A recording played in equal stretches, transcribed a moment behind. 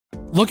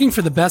Looking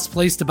for the best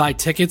place to buy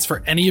tickets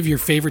for any of your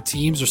favorite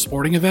teams or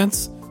sporting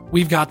events?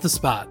 We've got the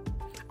spot.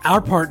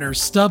 Our partner,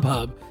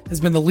 StubHub, has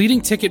been the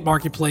leading ticket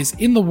marketplace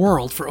in the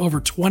world for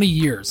over 20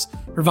 years,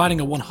 providing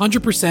a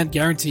 100%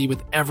 guarantee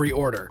with every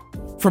order.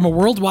 From a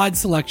worldwide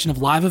selection of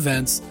live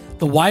events,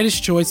 the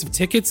widest choice of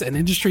tickets and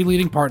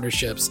industry-leading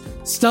partnerships,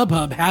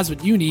 StubHub has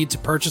what you need to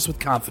purchase with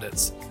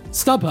confidence.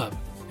 StubHub,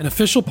 an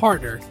official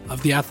partner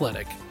of The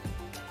Athletic.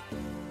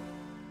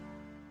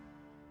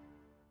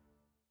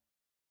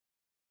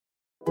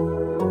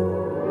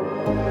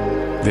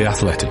 The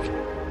Athletic.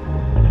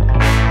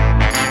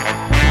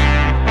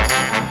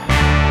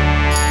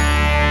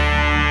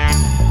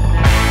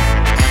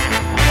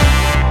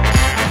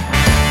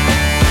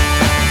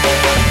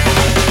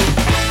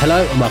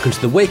 Hello and welcome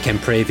to the weekend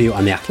preview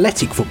on the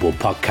Athletic Football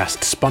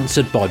Podcast,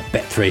 sponsored by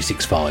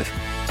Bet365.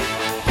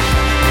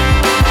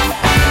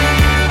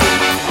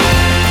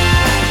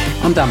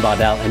 I'm Dan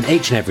Bardell, and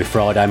each and every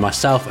Friday,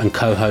 myself and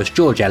co-host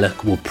George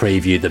Ellick will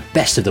preview the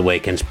best of the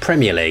weekend's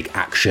Premier League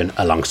action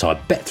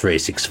alongside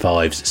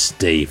Bet365's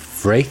Steve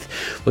Freeth.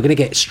 We're going to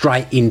get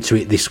straight into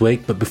it this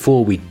week, but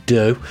before we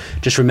do,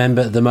 just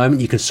remember at the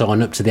moment you can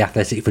sign up to The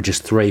Athletic for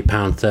just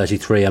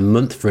 £3.33 a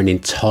month for an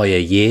entire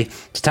year.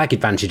 To take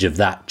advantage of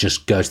that,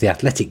 just go to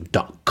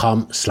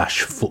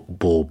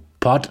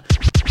theathletic.com/footballpod.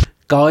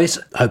 Guys,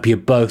 hope you're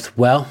both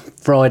well.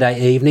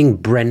 Friday evening,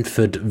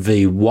 Brentford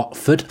v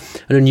Watford.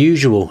 An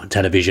unusual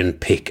television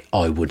pick,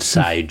 I would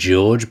say,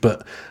 George,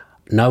 but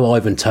no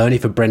Ivan Toney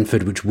for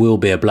Brentford, which will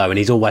be a blow, and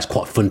he's always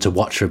quite fun to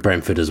watch for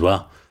Brentford as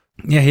well.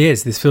 Yeah, he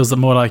is. This feels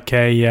more like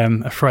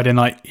a Friday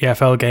night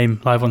EFL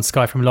game live on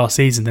Sky from last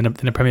season than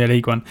a Premier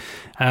League one,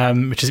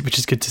 which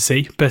is good to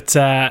see. But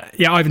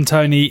Ivan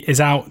Toney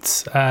is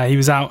out. He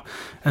was out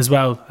as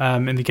well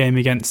in the game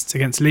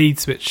against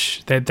Leeds,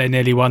 which they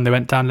nearly won. They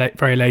went down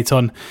very late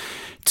on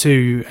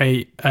to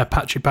a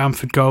Patrick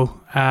Bamford goal,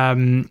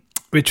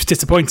 which was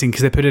disappointing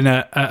because they put in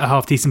a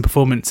half decent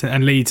performance,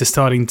 and Leeds are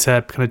starting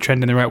to kind of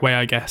trend in the right way,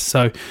 I guess.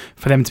 So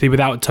for them to be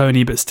without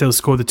Toney but still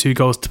score the 2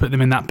 goals to put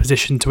them in that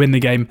position to win the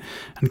game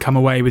and come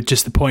away with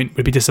just the point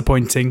would be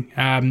disappointing.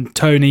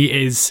 Toney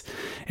is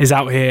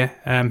out here.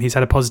 He's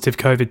had a positive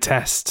COVID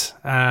test.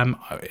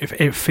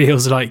 It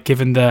feels like,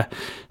 given the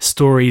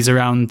stories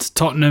around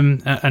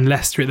Tottenham and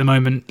Leicester at the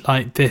moment,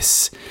 like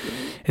this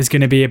is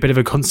going to be a bit of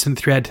a constant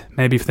thread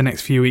maybe for the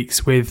next few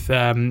weeks, with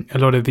a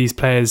lot of these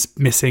players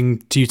missing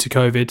due to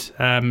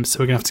COVID. So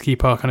we're going to have to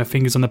keep our kind of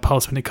fingers on the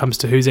pulse when it comes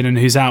to who's in and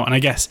who's out. And I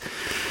guess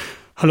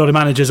a lot of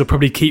managers will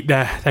probably keep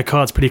their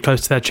cards pretty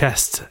close to their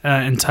chest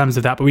in terms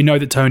of that. But we know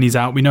that Toney's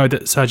out. We know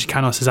that Sergi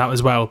Canos is out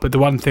as well. But the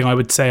one thing I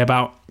would say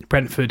about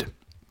Brentford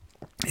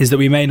is that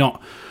we may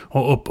not,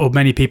 or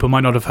many people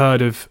might not have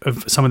heard of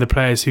some of the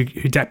players who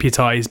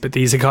deputise, but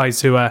these are guys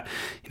who are,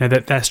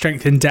 that their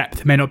strength in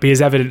depth may not be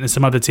as evident as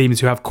some other teams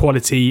who have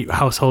quality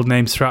household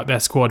names throughout their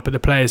squad, but the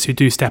players who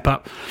do step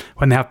up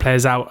when they have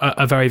players out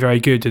are very, very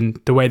good. And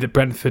the way that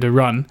Brentford are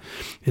run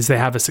is they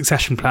have a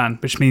succession plan,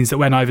 which means that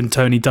when Ivan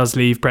Toney does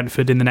leave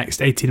Brentford in the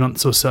next 18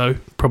 months or so,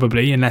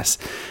 probably, unless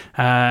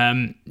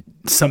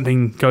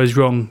something goes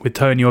wrong with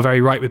Toney or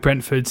very right with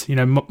Brentford,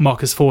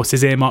 Marcus Forss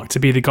is earmarked to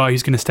be the guy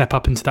who's going to step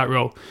up into that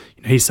role.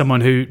 He's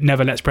someone who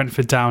never lets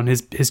Brentford down.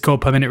 His goal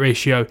per minute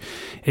ratio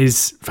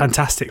is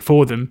fantastic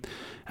for them.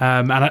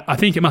 And I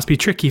think it must be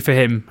tricky for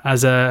him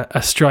as a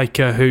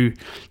striker who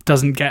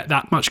doesn't get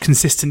that much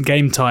consistent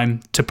game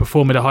time to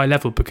perform at a high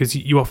level, because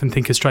you often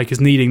think of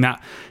strikers needing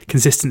that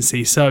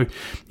consistency. So,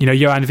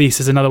 Johan Wies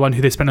is another one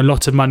who they spent a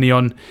lot of money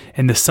on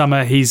in the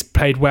summer. He's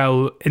played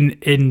well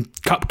in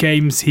cup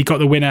games. He got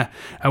the winner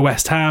at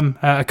West Ham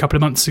a couple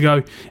of months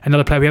ago.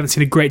 Another player we haven't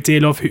seen a great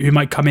deal of who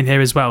might come in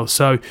here as well.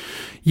 So,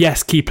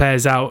 yes, key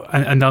players out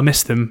and they'll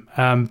miss them,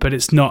 but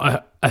it's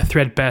not a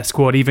threadbare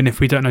squad, even if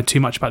we don't know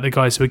too much about the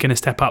guys who are going to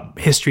step up.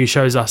 History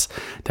shows us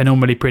they're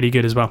normally pretty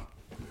good as well.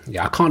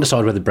 Yeah, I can't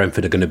decide whether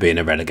Brentford are going to be in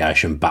a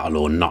relegation battle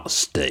or not,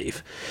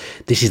 Steve.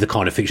 This is the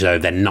kind of fixture, though,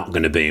 they're not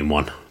going to be in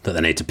one that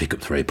they need to pick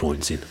up 3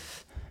 points in.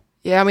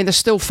 Yeah, I mean, they're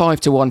still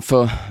 5-1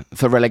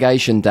 for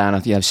relegation,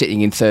 Dan.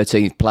 Sitting in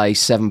 13th place,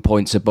 7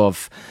 points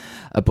above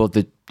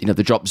the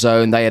the drop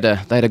zone. They had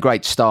a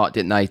great start,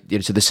 didn't they,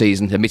 to the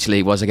season. Admittedly,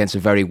 it was against a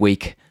very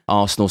weak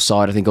Arsenal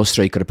side. I think us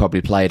three could have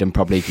probably played and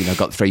probably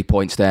got 3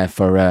 points there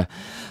for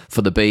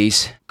the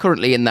Bees.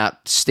 Currently in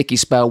that sticky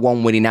spell,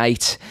 1 win in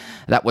 8.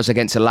 That was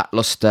against a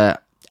lacklustre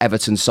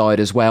Everton side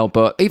as well.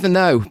 But even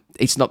though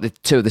it's not the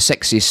two of the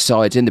sexiest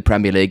sides in the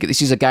Premier League,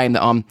 this is a game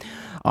that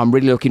I'm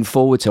really looking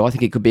forward to. I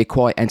think it could be a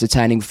quite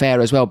entertaining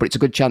affair as well, but it's a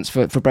good chance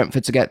for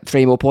Brentford to get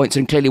 3 more points,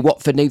 and clearly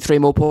Watford need 3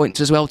 more points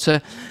as well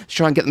to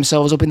try and get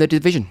themselves up in the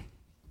division.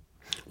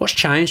 What's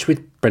changed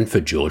with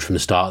Brentford, George, from the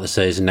start of the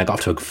season? They got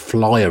off to a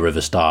flyer of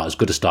a start, as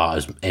good a start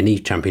as any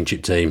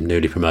Championship team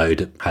newly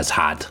promoted has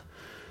had.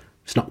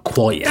 It's not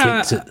quite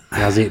clicked,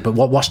 has it? But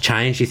what's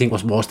changed, do you think?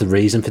 What's the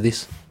reason for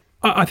this?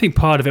 I think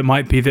part of it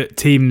might be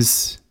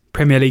that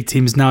Premier League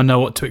teams now know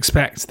what to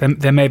expect.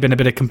 There may have been a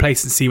bit of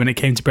complacency when it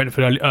came to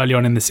Brentford early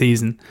on in the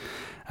season.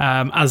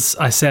 As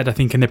I said, I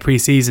think in the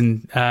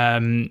pre-season,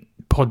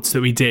 pods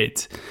that we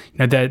did,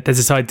 there's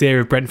this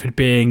idea of Brentford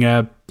being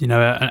an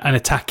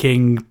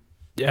attacking,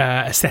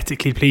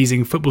 aesthetically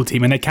pleasing football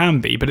team, and they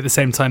can be, but at the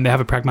same time they have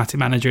a pragmatic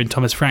manager in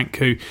Thomas Frank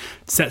who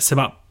sets them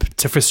up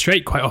to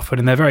frustrate quite often,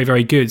 and they're very,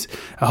 very good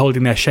at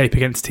holding their shape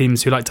against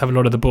teams who like to have a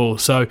lot of the ball.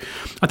 So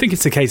I think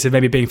it's a case of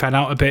maybe being found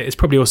out a bit. It's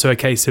probably also a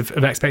case of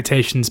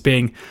expectations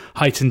being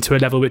heightened to a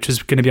level which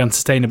was going to be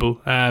unsustainable.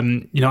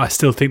 I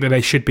still think that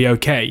they should be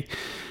okay.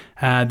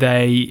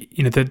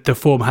 The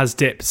form has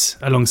dipped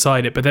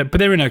alongside it, but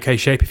they're in okay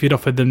shape. If you'd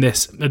offered them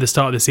this at the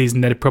start of the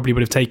season, they probably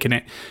would have taken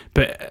it.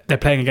 But they're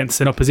playing against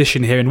an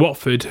opposition here in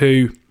Watford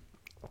who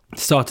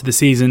started the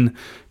season,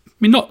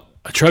 not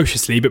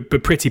atrociously,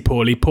 but pretty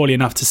poorly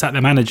enough to sack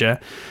their manager.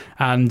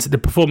 And the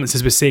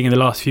performances we're seeing in the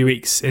last few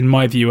weeks, in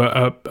my view,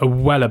 are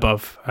well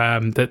above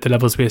the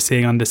levels we're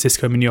seeing under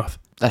Xisco Muñoz.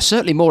 They're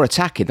certainly more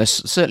attacking. They're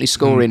certainly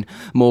scoring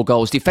more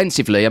goals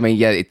defensively. I mean,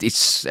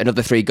 it's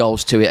another 3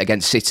 goals to it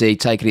against City,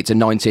 taking it to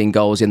 19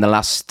 goals in the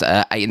last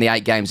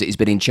 8 games that he's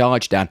been in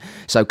charge, Dan.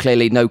 So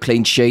clearly no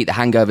clean sheet. The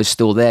hangover's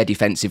still there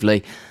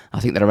defensively. I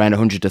think they're around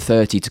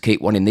 130 to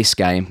keep one in this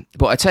game.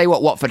 But I tell you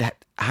what, Watford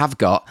have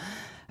got,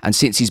 and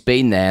since he's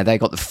been there, they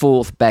got the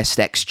 4th best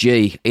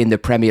XG in the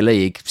Premier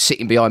League,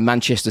 sitting behind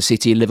Manchester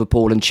City,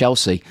 Liverpool and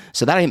Chelsea.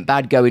 So that ain't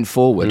bad going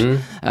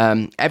forward.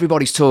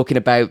 Everybody's talking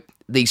about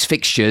these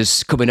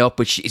fixtures coming up,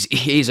 which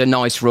is a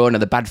nice run,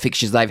 and the bad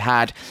fixtures they've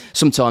had.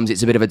 Sometimes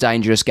it's a bit of a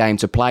dangerous game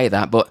to play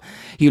that, but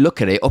you look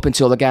at it, up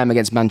until the game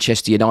against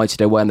Manchester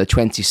United away on the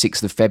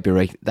 26th of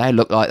February, they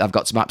look like they've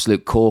got some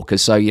absolute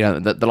corkers. So,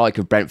 the like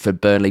of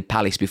Brentford, Burnley,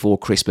 Palace before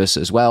Christmas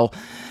as well.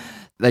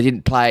 They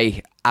didn't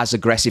play as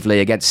aggressively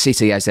against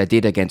City as they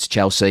did against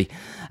Chelsea,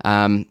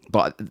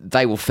 but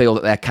they will feel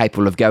that they're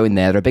capable of going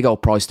there. They're a big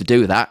old price to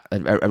do that,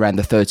 around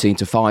the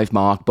 13-5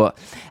 mark, but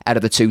out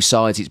of the 2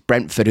 sides, it's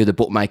Brentford who the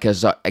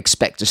bookmakers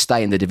expect to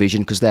stay in the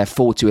division, because they're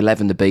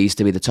 4-11 the Bees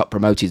to be the top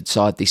promoted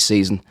side this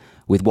season,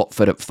 with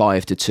Watford at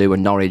 5-2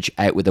 and Norwich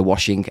out with the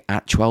washing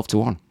at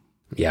 12-1.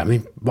 Yeah, I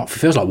mean, it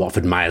feels like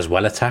Watford may as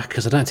well attack,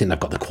 because I don't think they've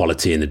got the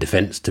quality in the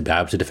defence to be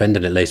able to defend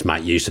and at least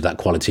make use of that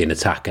quality in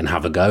attack and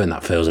have a go, and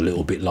that feels a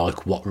little bit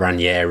like what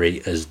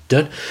Ranieri has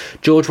done.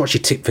 George, what's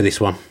your tip for this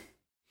one?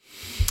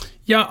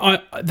 Yeah,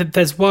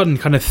 there's one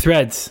kind of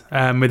thread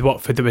with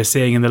Watford that we're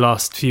seeing in the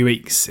last few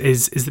weeks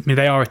is that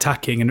they are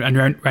attacking,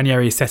 and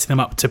Ranieri is setting them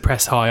up to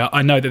press high.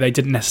 I know that they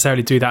didn't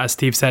necessarily do that, as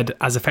Steve said,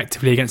 as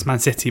effectively against Man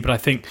City, but I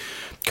think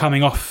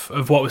coming off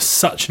of what was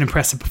such an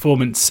impressive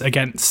performance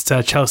against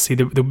Chelsea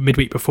the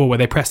midweek before, where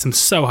they pressed them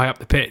so high up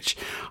the pitch,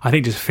 I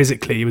think just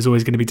physically it was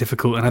always going to be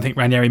difficult. And I think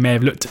Ranieri may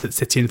have looked at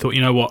City and thought,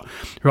 you know what,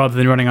 rather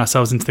than running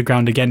ourselves into the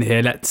ground again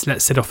here, let's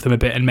sit off them a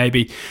bit and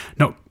maybe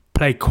not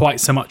play quite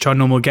so much our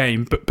normal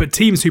game. But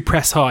teams who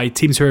press high,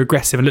 teams who are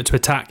aggressive and look to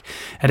attack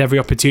at every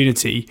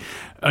opportunity,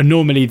 are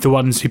normally the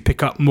ones who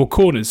pick up more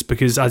corners,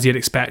 because as you'd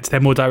expect, they're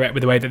more direct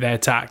with the way that they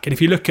attack. And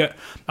if you look at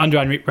under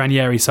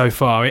Ranieri so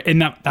far, in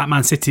that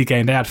Man City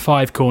game, they had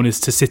 5 corners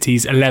to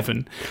City's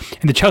 11.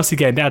 In the Chelsea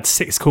game, they had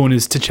 6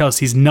 corners to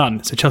Chelsea's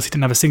none. So Chelsea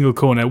didn't have a single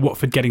corner,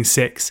 Watford getting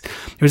 6.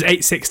 It was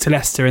 8-6 to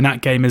Leicester in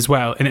that game as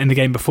well, in the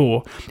game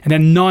before. And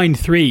then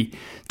 9-3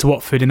 to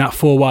Watford in that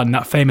 4-1,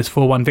 that famous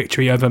 4-1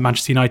 victory over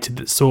Manchester United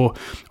that saw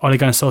Ole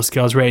Gunnar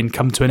Solskjaer's reign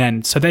come to an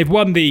end. So they've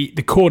won the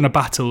corner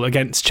battle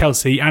against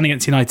Chelsea and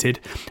against United,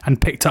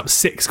 and picked up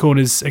 6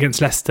 corners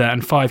against Leicester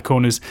and 5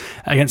 corners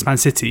against Man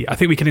City. I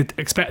think we can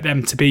expect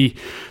them to be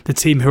the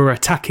team who are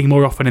attacking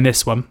more often in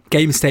this one.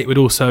 Game state would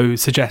also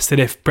suggest that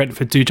if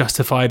Brentford do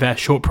justify their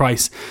short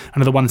price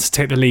and are the ones to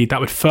take the lead, that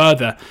would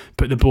further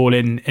put the ball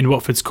in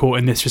Watford's court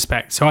in this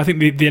respect. So I think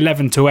the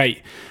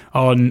 11-8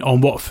 on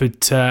Watford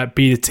to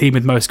be the team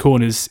with most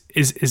corners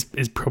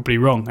is probably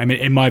wrong. I mean,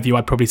 in my view,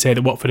 I'd probably say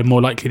that Watford are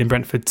more likely than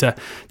Brentford to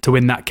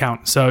win that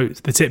count. So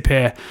the tip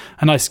here,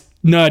 a nice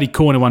nerdy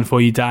corner one for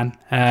you, Dan.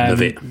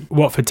 Love it.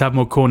 Watford to have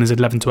more corners at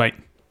 11-8.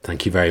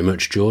 Thank you very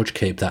much, George.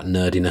 Keep that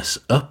nerdiness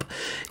up.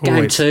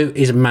 Game 2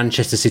 is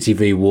Manchester City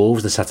v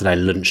Wolves, the Saturday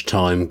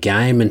lunchtime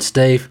game. And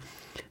Steve,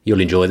 you'll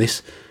enjoy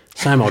this.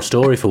 Same old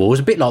story for Wolves,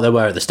 a bit like they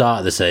were at the start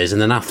of the season.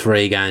 They're now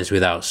 3 games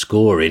without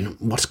scoring.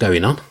 What's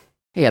going on?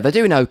 Yeah, they're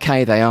doing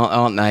okay,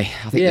 aren't they?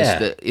 I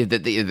think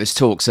there's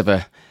talks of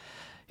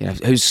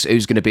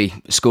who's going to be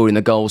scoring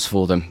the goals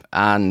for them,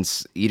 and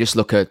you just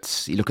look at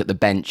the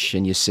bench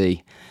and you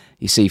see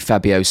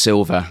Fabio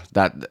Silva,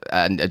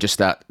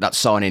 that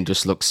signing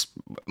just looks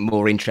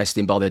more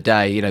interesting by the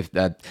day.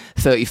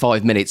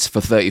 35 minutes for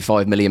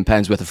 £35 million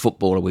worth of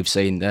footballer we've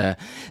seen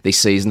this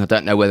season. I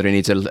don't know whether he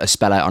needs a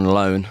spell out on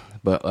loan,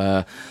 but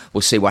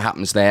we'll see what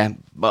happens there.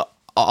 But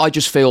I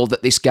just feel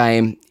that this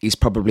game is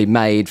probably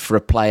made for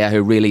a player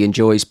who really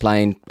enjoys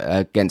playing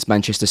against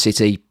Manchester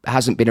City.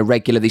 Hasn't been a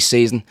regular this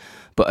season,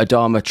 but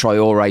Adama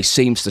Traore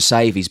seems to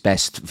save his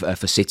best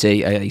for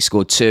City. He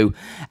scored 2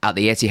 at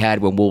the Etihad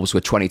when Wolves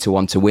were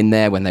 20-1 to win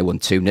there, when they won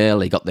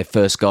 2-0. He got their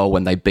first goal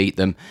when they beat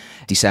them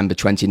December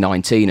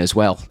 2019 as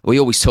well. We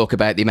always talk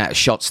about the amount of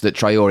shots that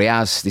Traore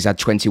has. He's had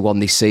 21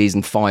 this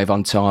season, 5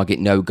 on target,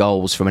 no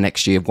goals from an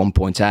XG of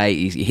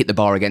 1.8. He hit the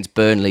bar against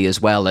Burnley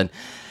as well, and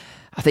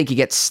I think he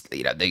gets,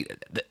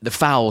 the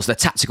fouls, the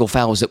tactical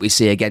fouls that we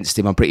see against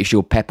him. I'm pretty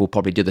sure Pep will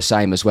probably do the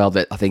same as well.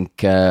 That I think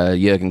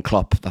Jurgen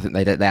Klopp, I think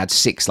they had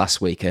 6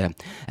 last week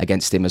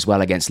against him as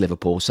well, against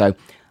Liverpool. So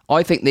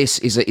I think this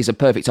is a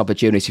perfect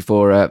opportunity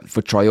for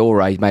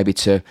Traore maybe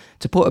to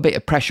put a bit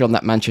of pressure on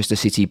that Manchester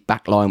City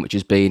backline, which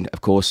has been,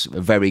 of course,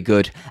 very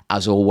good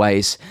as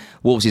always.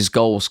 Wolves'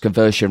 goals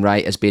conversion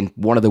rate has been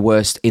one of the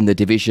worst in the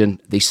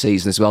division this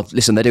season as well.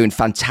 Listen, they're doing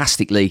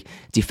fantastically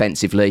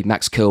defensively.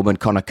 Max Kilman,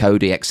 Connor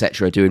Cody,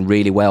 etc. are doing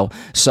really well.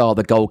 Sarr,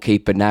 the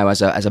goalkeeper, now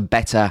has a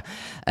better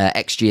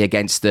XG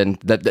against than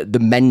the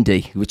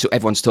Mendy.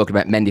 Everyone's talking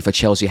about Mendy for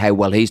Chelsea, how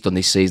well he's done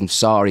this season.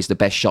 Sarr is the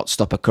best shot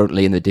stopper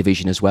currently in the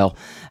division as well.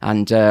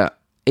 And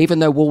even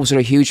though Wolves are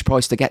a huge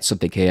price to get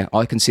something here,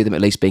 I can see them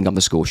at least being on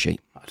the score sheet.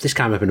 This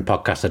came up in a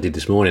podcast I did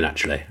this morning,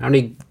 actually. How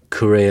many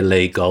career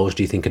league goals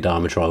do you think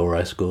Adama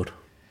Traore scored?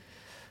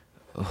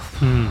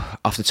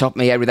 Off the top of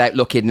my head, without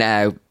looking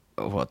now,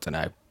 I don't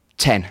know,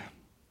 10.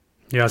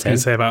 Yeah, I was going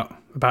to say about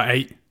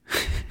 8.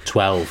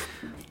 12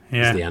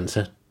 is the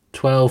answer.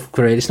 12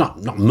 career. It's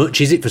not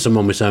much, is it, for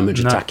someone with so much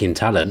attacking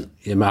talent?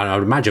 I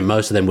would imagine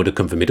most of them would have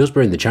come from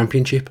Middlesbrough in the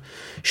Championship.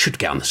 Should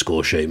get on the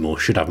score sheet more,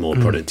 should have more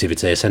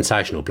productivity. A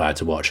sensational player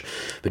to watch,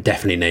 but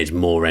definitely needs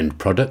more end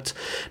product.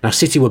 Now,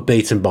 City were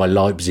beaten by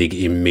Leipzig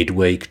in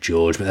midweek,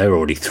 George, but they were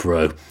already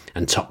through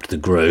and topped the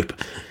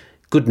group.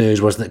 Good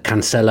news was that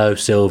Cancelo,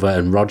 Silva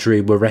and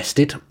Rodri were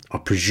rested. I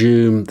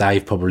presume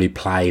they've probably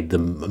played the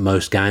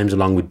most games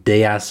along with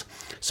Diaz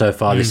so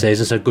far this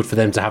season, so good for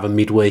them to have a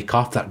midweek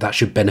off. That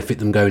should benefit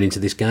them going into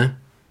this game.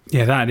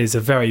 Yeah, that is a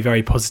very,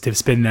 very positive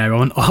spin there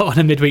on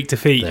a midweek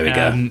defeat. There we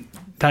go.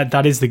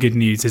 That is the good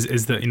news,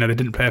 is that, they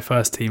didn't play a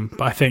first team.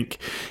 But I think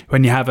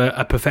when you have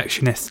a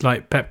perfectionist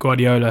like Pep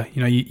Guardiola,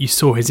 you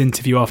saw his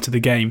interview after the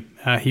game.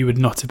 He would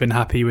not have been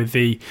happy with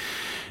the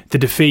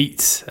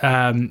defeat.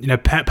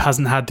 Pep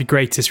hasn't had the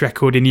greatest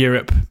record in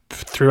Europe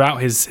throughout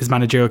his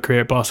managerial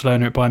career at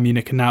Barcelona, at Bayern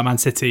Munich, and now at Man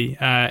City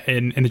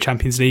in the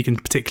Champions League, and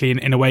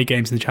particularly in away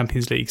games in the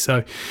Champions League.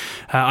 So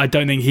I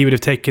don't think he would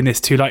have taken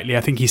this too lightly.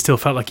 I think he still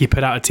felt like he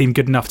put out a team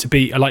good enough to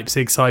beat a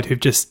Leipzig side who've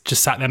just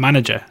sacked their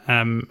manager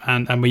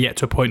and we're yet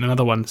to appoint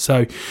another one.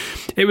 So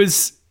it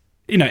was...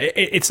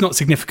 it's not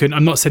significant.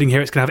 I'm not sitting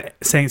here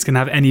saying it's going to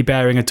have any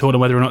bearing at all on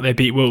whether or not they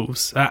beat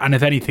Wolves. And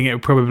if anything,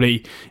 it could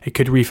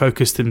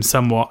refocus them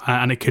somewhat,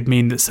 and it could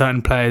mean that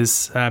certain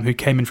players who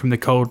came in from the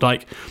cold,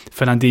 like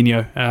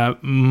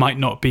Fernandinho, might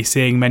not be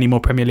seeing many more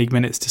Premier League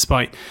minutes,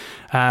 despite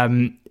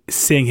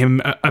seeing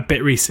him a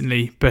bit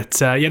recently. But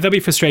there'll be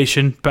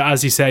frustration. But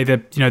as you say,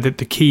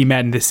 the key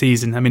men this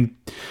season. I mean,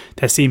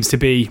 there seems to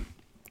be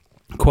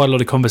quite a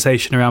lot of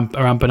conversation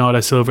around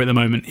Bernardo Silva at the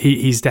moment.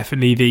 He's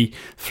definitely the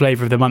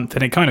flavour of the month,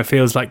 and it kind of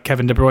feels like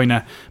Kevin De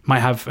Bruyne might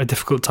have a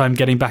difficult time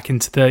getting back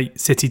into the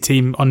City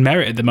team on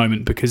merit at the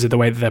moment because of the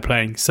way that they're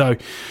playing. So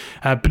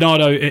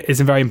Bernardo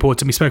is very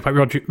important. We spoke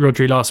about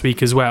Rodri last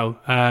week as well.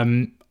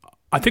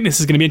 I think this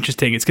is going to be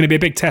interesting. It's going to be a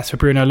big test for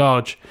Bruno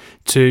Lage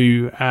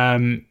to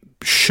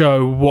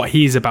show what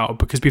he's about,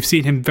 because we've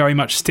seen him very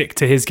much stick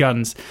to his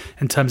guns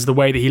in terms of the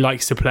way that he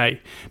likes to play.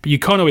 But you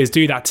can't always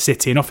do that to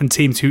City, and often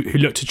teams who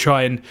look to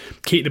try and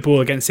keep the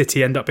ball against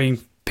City end up being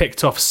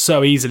picked off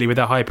so easily with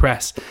their high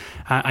press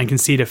and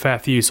concede a fair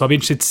few. So I'll be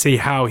interested to see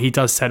how he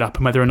does set up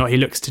and whether or not he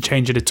looks to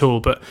change it at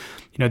all. But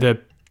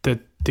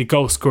the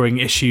goal scoring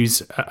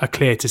issues are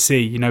clear to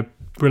see.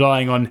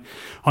 Relying on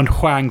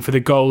Hwang for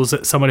the goals,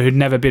 that someone who'd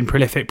never been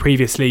prolific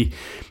previously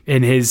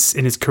in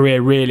his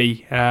career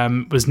really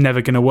was never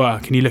going to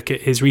work. And you look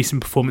at his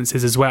recent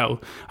performances as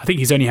well. I think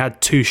he's only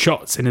had 2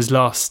 shots in his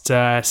last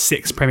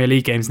 6 Premier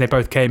League games, and they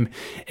both came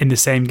in the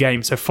same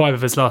game. So 5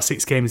 of his last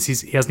 6 games,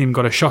 he hasn't even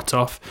got a shot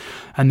off.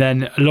 And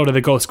then a lot of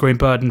the goal scoring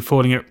burden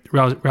falling at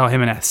Raul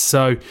Jimenez.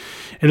 So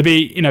it'll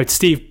be,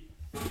 Steve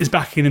is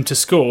backing them to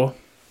score.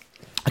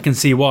 I can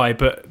see why,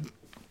 but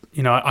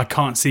I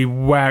can't see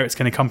where it's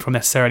going to come from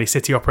necessarily,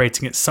 City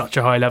operating at such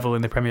a high level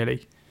in the Premier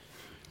League.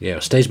 Yeah,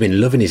 Steve's been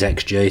loving his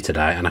XG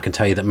today, and I can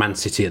tell you that Man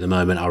City at the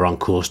moment are on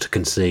course to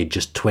concede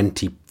just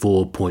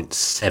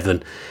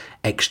 24.7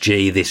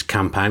 XG this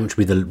campaign, which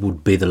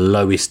would be the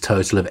lowest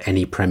total of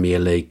any Premier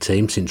League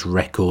team since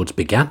records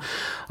began.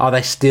 Are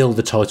they still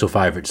the title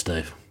favourites,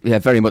 Steve? Yeah,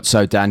 very much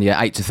so, Dan.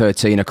 Yeah,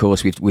 8-13, of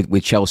course,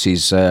 with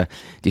Chelsea's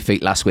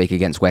defeat last week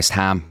against West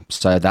Ham.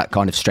 So that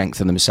kind of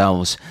strengthened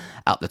themselves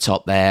at the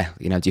top there.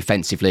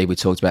 Defensively, we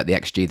talked about the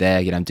XG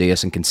there.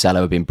 Diaz and Cancelo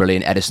have been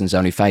brilliant. Edison's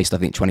only faced, I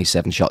think,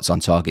 27 shots on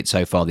target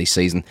so far this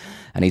season,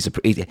 and he's a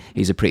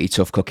pretty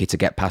tough cookie to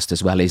get past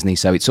as well, isn't he?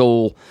 So it's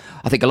all.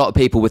 I think a lot of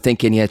people were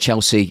thinking,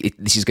 Chelsea,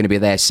 this is going to be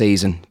their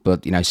season,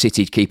 but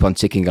City keep on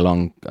ticking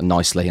along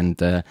nicely, and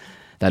they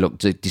look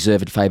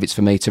deserved favourites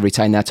for me to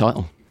retain their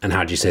title. And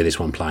how do you see this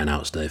one playing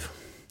out, Steve?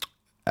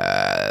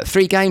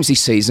 3 games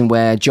this season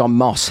where John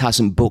Moss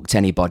hasn't booked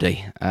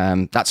anybody.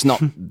 That's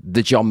not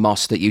the John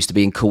Moss that used to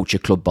be in Culture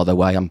Club, by the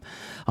way.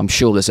 I'm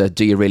sure there's a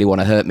 "Do you really want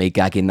to hurt me"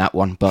 gag in that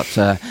one, but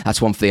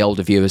that's one for the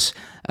older viewers.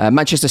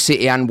 Manchester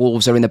City and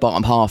Wolves are in the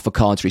bottom half for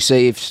cards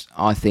received.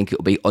 I think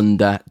it'll be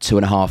under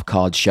 2.5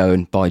 cards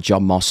shown by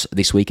John Moss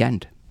this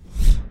weekend.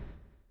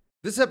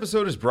 This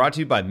episode is brought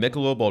to you by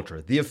Michelob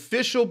Ultra, the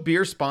official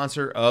beer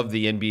sponsor of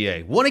the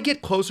NBA. Want to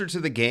get closer to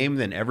the game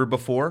than ever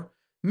before?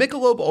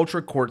 Michelob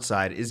Ultra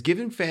Courtside is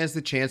giving fans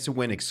the chance to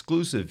win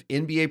exclusive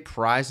NBA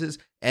prizes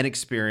and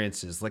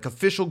experiences like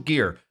official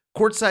gear,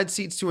 courtside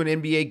seats to an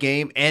NBA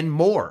game, and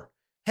more.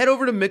 Head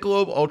over to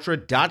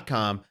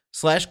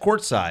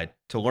MichelobUltra.com/courtside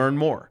to learn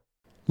more.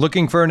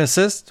 Looking for an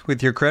assist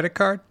with your credit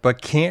card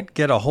but can't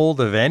get a hold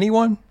of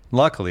anyone?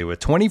 Luckily, with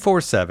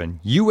 24/7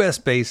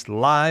 US-based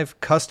live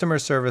customer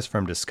service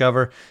from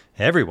Discover,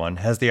 everyone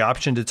has the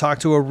option to talk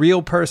to a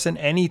real person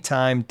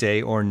anytime,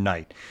 day or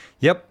night.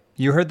 Yep,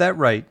 you heard that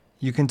right.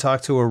 You can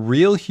talk to a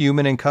real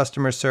human in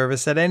customer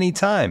service at any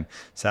time.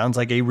 Sounds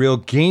like a real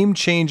game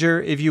changer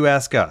if you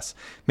ask us.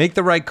 Make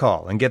the right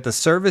call and get the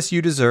service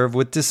you deserve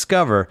with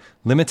Discover.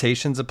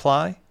 Limitations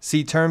apply.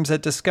 See terms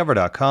at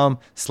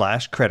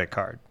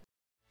discover.com/creditcard.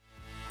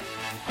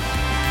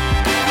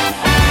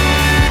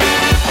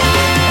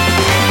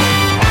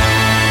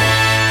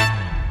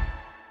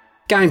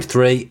 Game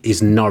 3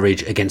 is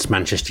Norwich against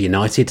Manchester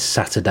United,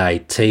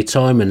 Saturday tea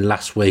time, and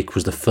last week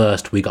was the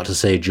first we got to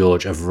see,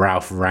 George, of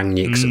Ralph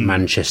Rangnick's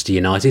Manchester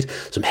United.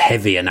 Some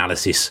heavy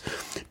analysis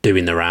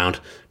doing the round.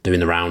 Give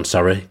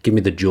me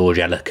the George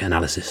Ellick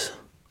analysis.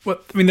 Well,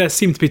 I mean, there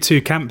seem to be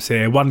two camps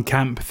here. One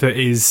camp that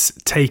is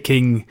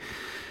taking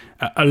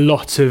a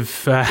lot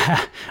of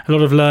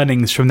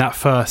learnings from that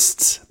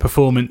first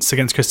performance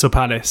against Crystal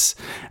Palace,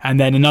 and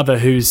then another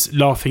who's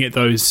laughing at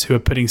those who are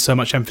putting so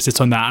much emphasis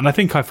on that. And I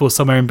think I fall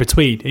somewhere in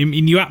between. I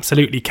mean, you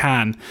absolutely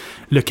can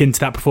look into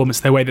that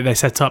performance, the way that they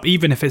set up,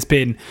 even if it's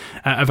been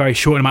a very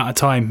short amount of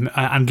time,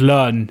 and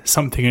learn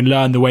something and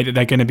learn the way that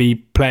they're going to be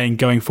playing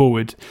going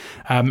forward.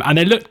 And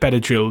they looked better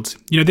drilled.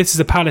 You know, this is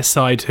a Palace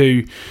side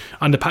who,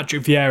 under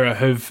Patrick Vieira,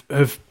 have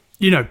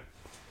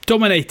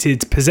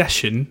dominated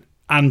possession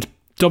and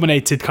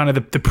dominated kind of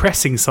the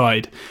pressing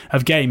side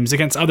of games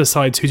against other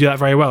sides who do that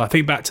very well. I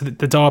think back to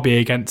the derby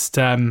against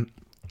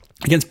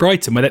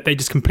Brighton, where they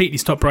just completely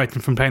stopped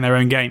Brighton from playing their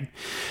own game.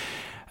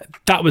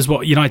 That was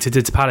what United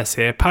did to Palace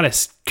here.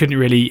 Palace couldn't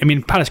really... I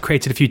mean, Palace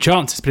created a few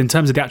chances, but in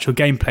terms of the actual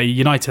gameplay,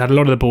 United had a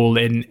lot of the ball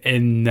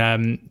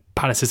in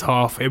Palace's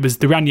half. It was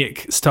the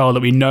Rangnick style that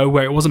we know,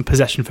 where it wasn't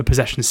possession for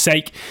possession's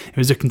sake. It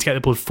was looking to get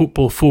the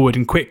ball forward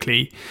and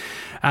quickly.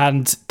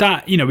 And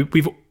that,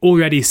 we've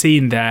already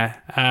seen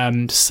there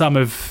some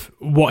of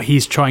what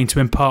he's trying to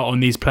impart on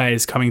these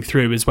players coming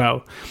through as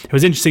well. It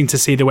was interesting to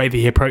see the way that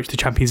he approached the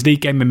Champions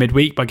League game in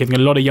midweek by giving a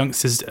lot of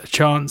youngsters a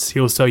chance.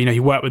 He also, he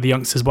worked with the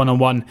youngsters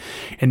one-on-one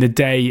in the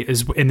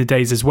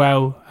days as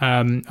well.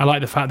 I like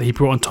the fact that he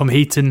brought on Tom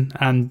Heaton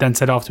and then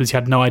said afterwards he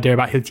had no idea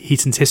about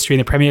Heaton's history in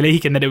the Premier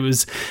League and that it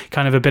was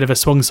kind of a bit of a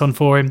swan song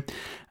for him.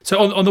 So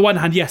on the one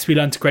hand, yes, we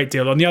learned a great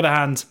deal. On the other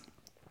hand,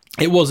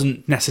 it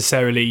wasn't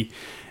necessarily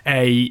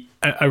a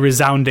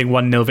resounding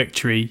 1-0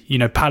 victory.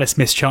 Palace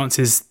missed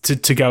chances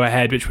to go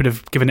ahead, which would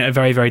have given it a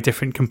very, very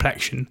different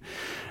complexion.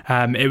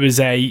 It was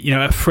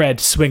a Fred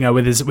swinger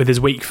with his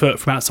weak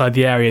foot from outside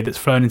the area that's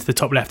flown into the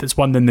top left that's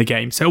won them the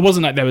game. So it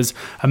wasn't like there was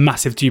a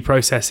massive due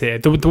process here.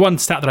 The one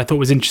stat that I thought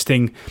was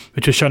interesting,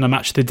 which was shown on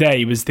Match of the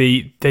Day, was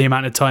the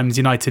amount of times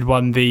United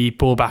won the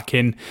ball back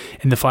in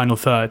the final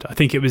third. I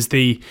think it was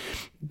the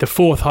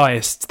fourth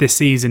highest this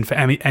season for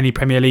any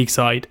Premier League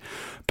side,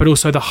 but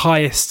also the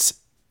highest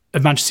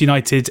of Manchester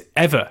United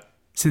ever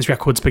since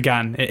records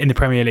began in the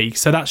Premier League.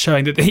 So that's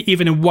showing that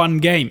even in one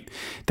game,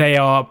 they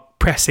are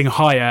pressing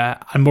higher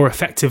and more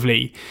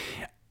effectively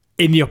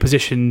in the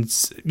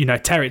opposition's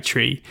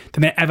territory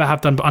than they ever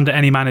have done under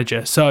any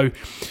manager. So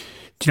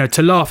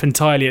to laugh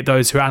entirely at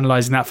those who are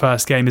analysing that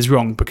first game is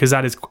wrong, because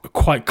that is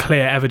quite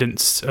clear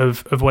evidence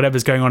of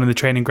whatever's going on in the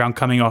training ground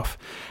coming off.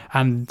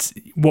 And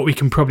what we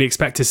can probably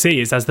expect to see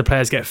is as the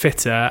players get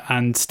fitter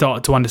and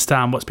start to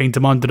understand what's being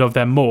demanded of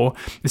them more,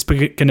 it's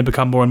going to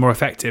become more and more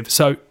effective.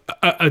 So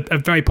a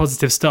very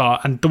positive start.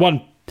 And the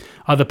one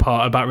other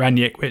part about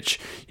Rangnick, which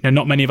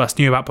not many of us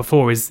knew about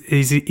before, is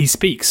he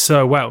speaks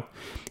so well.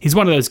 He's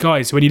one of those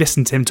guys who, when you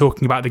listen to him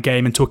talking about the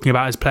game and talking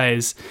about his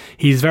players,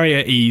 he's very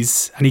at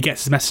ease and he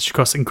gets his message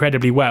across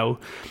incredibly well,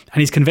 and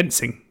he's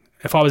convincing.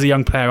 If I was a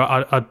young player,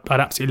 I'd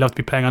absolutely love to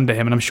be playing under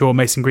him, and I'm sure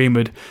Mason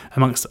Greenwood,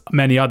 amongst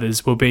many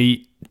others, will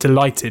be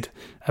delighted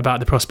about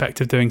the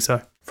prospect of doing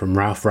so. From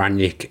Ralph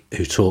Rangnick,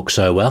 who talks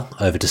so well,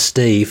 over to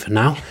Steve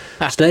now.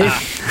 Steve?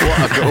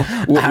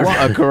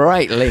 what a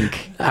great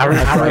link. Aaron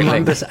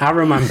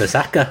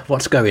Wan-Bissaka,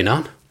 what's going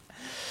on?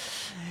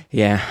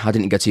 Yeah, I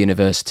didn't go to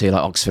university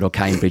like Oxford or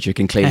Cambridge. You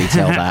can clearly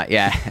tell that.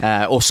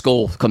 Yeah, or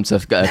school. Come to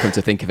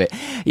think of it.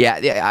 Yeah.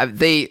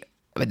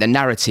 The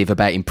narrative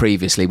about him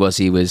previously was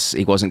he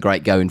wasn't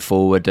great going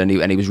forward, and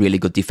he was really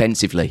good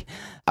defensively.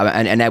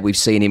 And now we've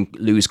seen him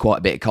lose quite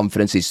a bit of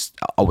confidence.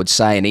 I would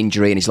say, an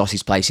injury, and he's lost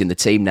his place in the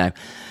team now.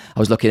 I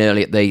was looking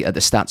early at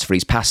the stats for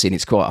his passing. I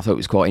thought it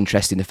was quite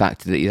interesting, the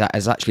fact that he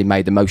has actually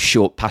made the most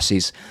short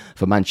passes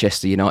for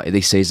Manchester United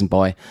this season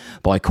by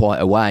quite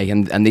a way.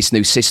 And this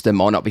new system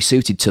might not be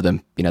suited to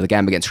them. The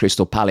game against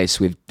Crystal Palace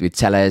with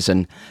Tellez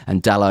and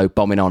Dalot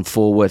bombing on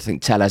forward. I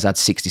think Tellez had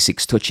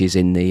 66 touches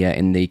in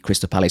the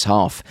Crystal Palace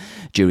half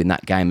during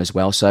that game as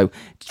well. So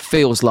it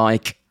feels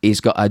like he's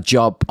got a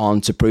job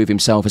on to prove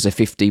himself as a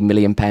 £50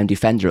 million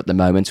defender at the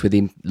moment, with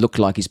him look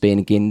like he's being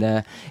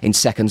in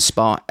second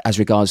spot as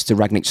regards to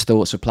Rangnick's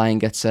thoughts of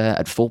playing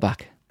at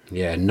fullback.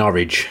 Yeah,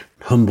 Norwich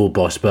humbled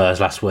by Spurs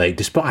last week,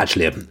 despite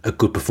actually a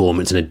good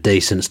performance and a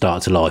decent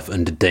start to life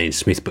under Dean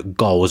Smith, but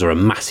goals are a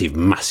massive,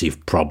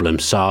 massive problem.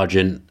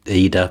 Sargent,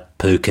 Eder,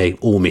 Pukki,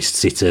 all missed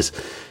sitters.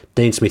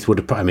 Dean Smith would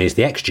have, it's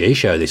the XG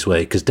show this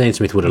week, because Dean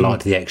Smith would have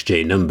liked the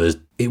XG numbers.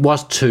 It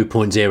was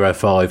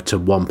 2.05 to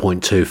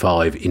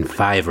 1.25 in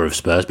favour of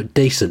Spurs, but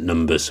decent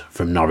numbers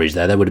from Norwich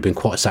there. They would have been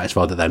quite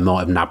satisfied that they might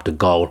have nabbed a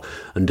goal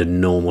under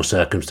normal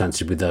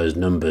circumstances with those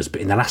numbers.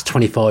 But in the last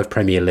 25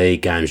 Premier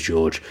League games,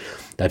 George,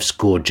 they've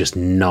scored just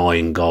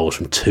 9 goals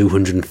from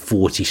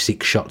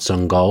 246 shots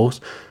on goals.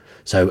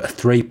 So a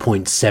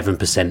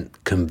 3.7%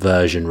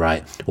 conversion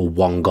rate, or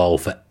 1 goal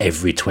for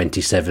every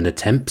 27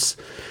 attempts.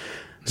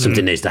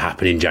 Something needs to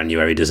happen in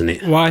January, doesn't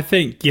it? Well, I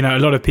think, a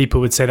lot of people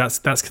would say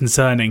that's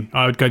concerning.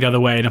 I would go the other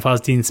way, and if I was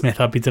Dean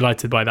Smith, I'd be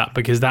delighted by that,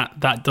 because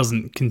that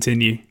doesn't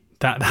continue.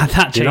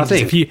 That changes.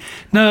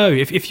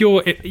 If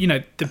you're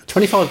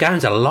 25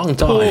 games are a long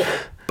time.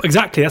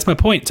 Exactly, that's my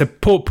point. So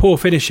poor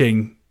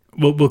finishing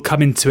will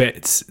come into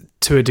it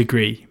to a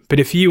degree. But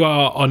if you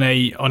are on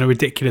a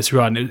ridiculous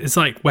run, it's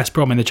like West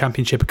Brom in the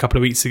Championship a couple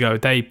of weeks ago.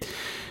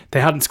 They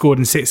hadn't scored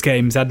in 6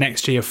 games, they had an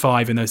XG of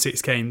 5 in those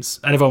 6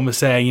 games. And everyone was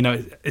saying,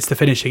 it's the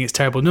finishing, it's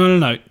terrible.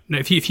 No.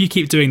 If you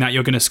keep doing that,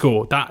 you're going to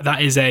score.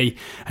 That is an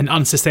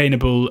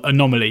unsustainable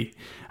anomaly.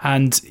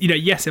 And,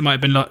 yes, it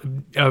might have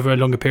been over a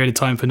longer period of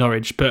time for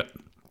Norwich, but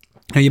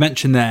you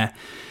mentioned there,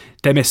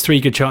 they missed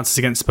 3 good chances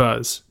against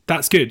Spurs.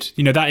 That's good.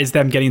 That is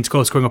them getting into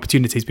goal-scoring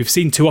opportunities. We've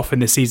seen too often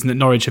this season that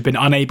Norwich have been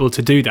unable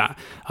to do that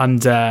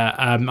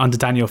under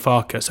Daniel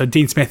Farke. So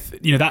Dean Smith,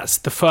 that's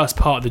the first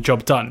part of the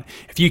job done.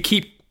 If you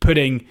keep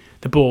putting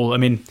the ball,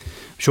 I'm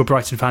sure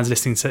Brighton fans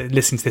listening to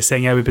this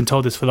saying, we've been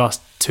told this for the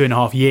last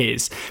 2.5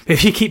 years. But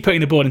if you keep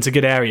putting the ball into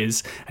good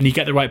areas and you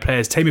get the right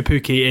players, Teemu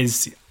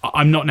Pukki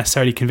I'm not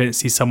necessarily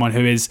convinced he's someone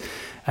who is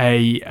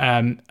a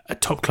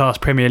top-class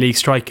Premier League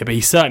striker, but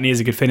he certainly is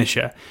a good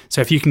finisher.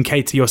 So if you can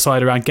cater your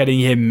side around getting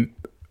him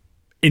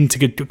into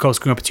good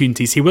goal-scoring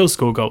opportunities, he will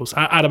score goals.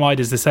 Adam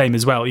Ider's the same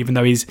as well, even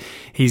though he's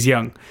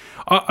young.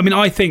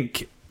 I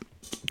think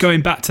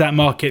going back to that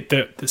market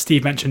that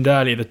Steve mentioned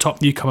earlier, the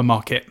top newcomer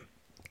market,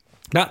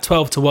 that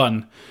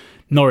 12-1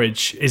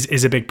 Norwich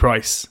is a big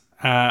price.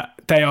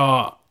 They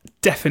are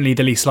definitely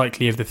the least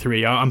likely of the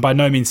 3. I'm by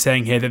no means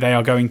saying here that they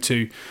are going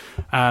to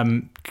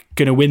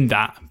win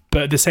that,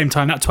 but at the same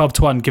time, that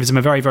 12-1 gives them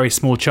a very, very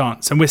small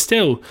chance. And we're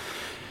still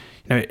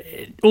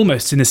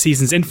almost in the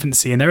season's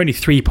infancy, and they're only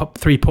 3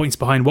 points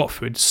behind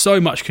Watford. So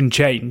much can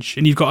change,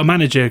 and you've got a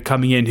manager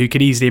coming in who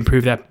could easily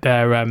improve their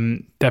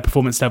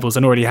performance levels,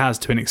 and already has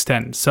to an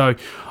extent. So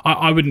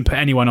I wouldn't put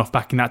anyone off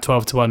backing that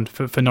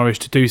 12-1 for Norwich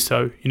to do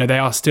so. They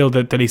are still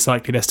the least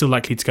likely. They're still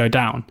likely to go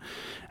down.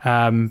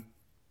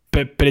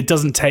 But it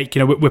doesn't take,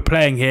 we're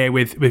playing here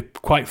with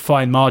quite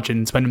fine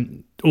margins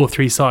when all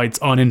 3 sides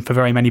aren't in for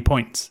very many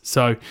points.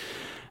 So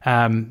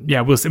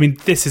we'll see.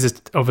 This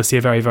is obviously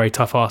a very, very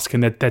tough ask,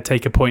 and they'd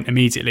take a point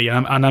immediately.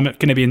 And I'm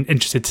going to be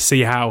interested to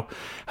see how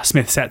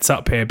Smith sets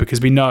up here, because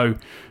we know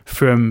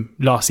from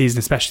last season,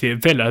 especially at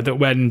Villa, that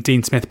when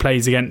Dean Smith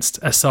plays against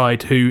a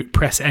side who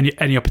press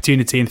any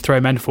opportunity and throw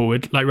men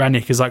forward, like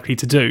Rangnick is likely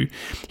to do,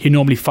 he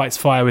normally fights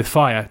fire with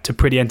fire to a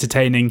pretty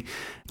entertaining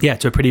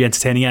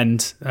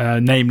end,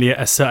 namely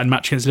a certain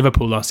match against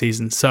Liverpool last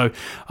season. So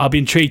I'll be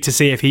intrigued to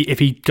see if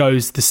he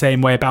goes the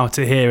same way about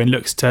it here and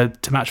looks to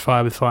match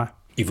fire with fire.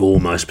 You've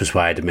almost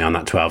persuaded me on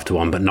that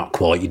 12-1, but not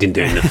quite. You didn't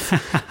do enough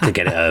to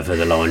get it over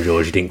the line,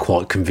 George. You didn't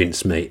quite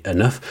convince me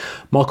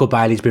enough. Michael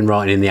Bailey's been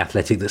writing in The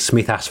Athletic that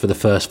Smith asked for the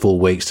first 4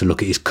 weeks to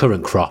look at his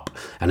current crop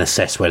and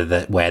assess where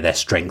their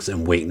strengths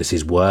and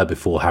weaknesses were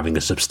before having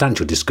a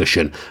substantial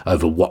discussion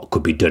over what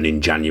could be done in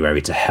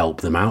January to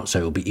help them out. So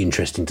it'll be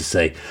interesting to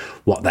see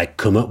what they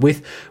come up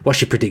with.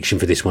 What's your prediction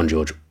for this one,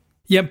 George?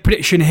 Yeah,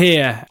 prediction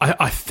here,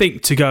 I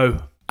think to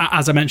go,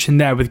 as I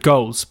mentioned there, with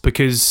goals,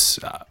 because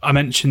I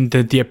mentioned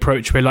the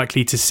approach we're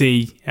likely to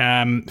see we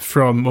know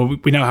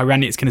how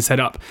Rangnick's going to set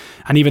up.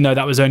 And even though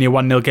that was only a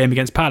 1-0 game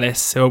against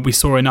Palace, we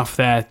saw enough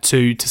there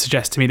to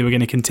suggest to me that we're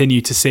going to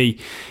continue to see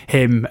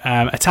him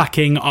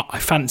attacking. I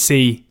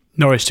fancy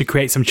Norwich to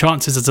create some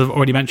chances, as I've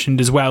already mentioned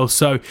as well.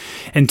 So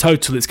in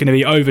total, it's going to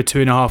be over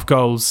 2.5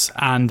 goals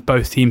and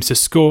both teams to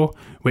score,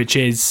 which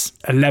is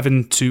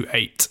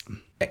 11-8.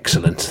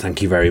 Excellent.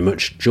 Thank you very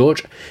much,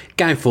 George.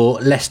 Game 4,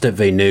 Leicester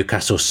v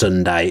Newcastle,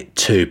 Sunday,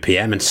 2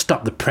 p.m. And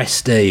stop the press,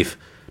 Steve.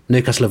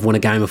 Newcastle have won a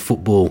game of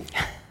football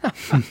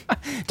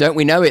Don't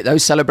we know it?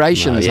 Those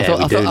celebrations. No,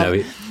 we do know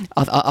it.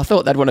 I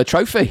thought they'd won a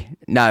trophy.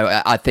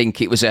 No, I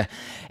think it was a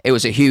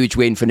huge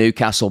win for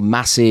Newcastle.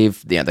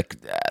 Massive.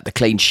 The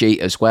clean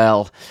sheet as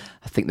well.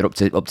 I think they're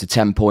up to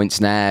 10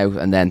 points now,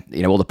 and then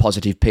all the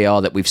positive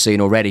PR that we've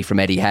seen already from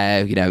Eddie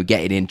Howe.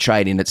 Getting in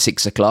training at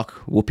 6 o'clock.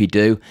 Whoopie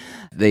do.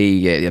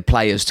 The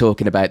players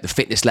talking about the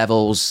fitness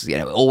levels.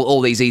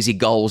 All these easy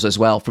goals as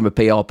well from a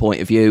PR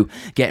point of view.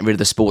 Getting rid of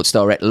the Sports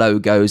Direct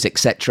logos,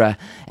 etc.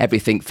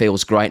 Everything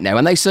feels great now,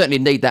 and they certainly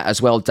need that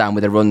as well. Dan,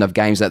 with a run of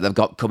games that they've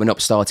got coming up,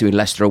 starting with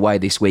Leicester away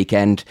this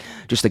weekend.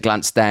 Just a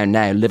glance down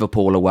now,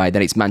 Liverpool away.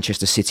 Then it's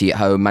Manchester City at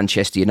home,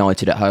 Manchester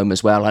United at home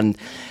as well, and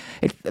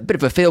it's a bit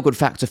of a feel-good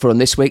factor for them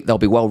this week. They'll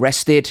be well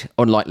rested,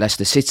 unlike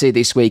Leicester City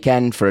this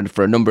weekend for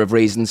a number of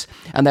reasons.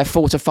 And they're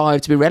 4 to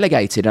 5 to be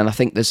relegated. And I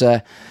think there's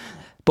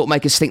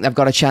bookmakers think they've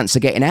got a chance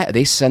of getting out of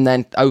this. And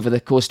then over the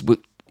course,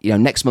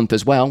 next month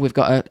as well, we've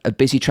got a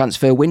busy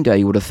transfer window,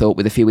 you would have thought,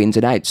 with a few ins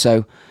and outs.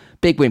 So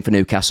big win for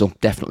Newcastle,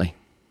 definitely.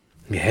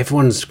 Yeah,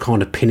 everyone's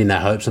kind of pinning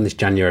their hopes on this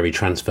January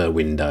transfer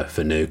window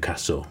for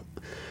Newcastle.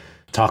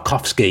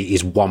 Tarkowski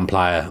is one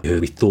player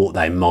who we thought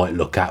they might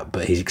look at,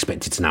 but he's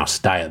expected to now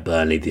stay at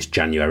Burnley this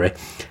January.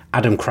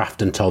 Adam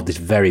Crafton told this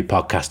very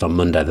podcast on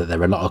Monday that there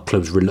are a lot of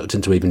clubs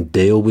reluctant to even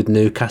deal with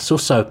Newcastle.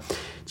 So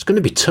it's going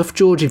to be tough,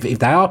 George, if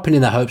they are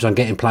pinning their hopes on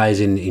getting players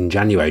in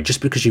January.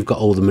 Just because you've got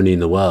all the money in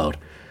the world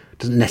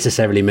doesn't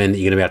necessarily mean that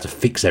you're going to be able to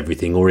fix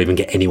everything or even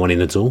get anyone in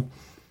at all.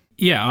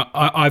 Yeah,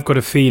 I've got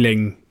a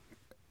feeling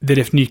that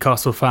if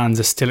Newcastle fans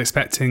are still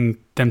expecting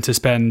them to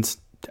spend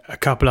a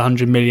couple of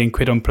 £100 million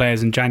on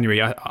players in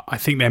January, I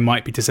think they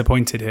might be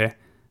disappointed here.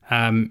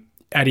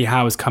 Eddie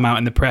Howe has come out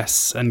in the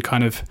press and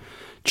kind of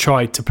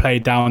tried to play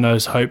down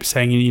those hopes,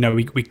 saying,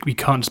 we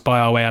can't just buy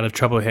our way out of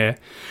trouble here.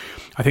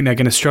 I think they're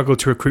going to struggle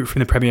to recruit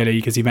from the Premier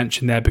League, as you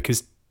mentioned there,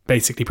 because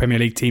basically Premier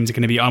League teams are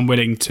going to be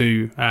unwilling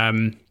to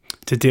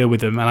deal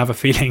with them. And I have a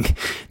feeling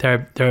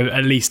there are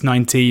at least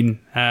 19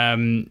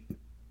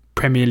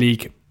 Premier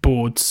League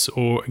boards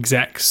or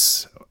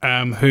execs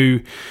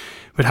who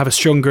would have a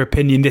stronger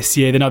opinion this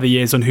year than other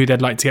years on who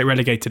they'd like to get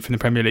relegated from the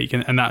Premier League,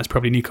 and that is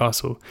probably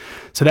Newcastle.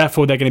 So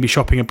therefore they're going to be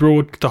shopping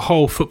abroad. The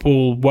whole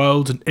football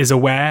world is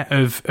aware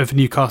of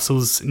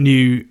Newcastle's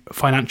new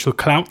financial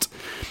clout.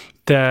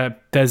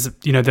 There's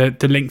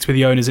the links with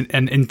the owners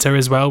and Inter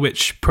as well,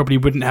 which probably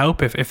wouldn't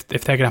help if they're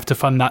going to have to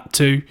fund that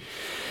too.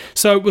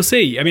 So we'll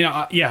see. I mean,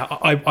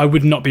 I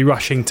would not be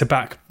rushing to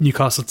back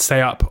Newcastle to stay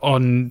up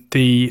on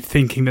the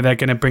thinking that they're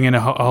going to bring in a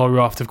whole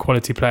raft of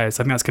quality players.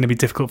 I think that's going to be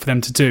difficult for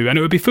them to do. And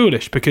it would be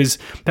foolish because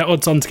they're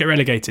odds on to get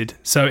relegated.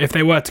 So if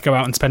they were to go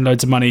out and spend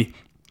loads of money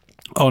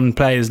on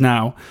players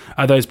now,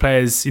 those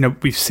players,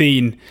 we've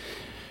seen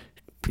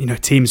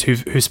teams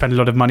who spend a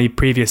lot of money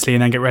previously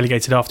and then get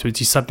relegated afterwards.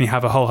 You suddenly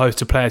have a whole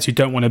host of players who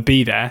don't want to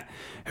be there,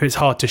 who it's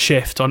hard to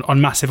shift on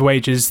massive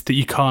wages that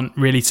you can't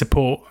really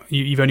support.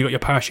 You've only got your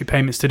parachute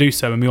payments to do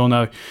so, and we all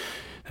know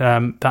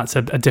that's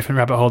a different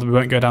rabbit hole that we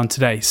won't go down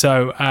today.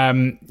 So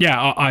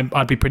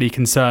I'd be pretty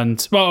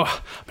concerned. Well,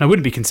 I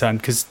wouldn't be concerned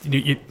because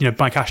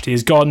Mike Ashley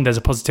is gone. There's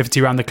a positivity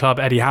around the club.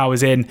 Eddie Howe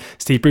is in.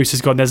 Steve Bruce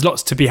is gone. There's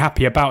lots to be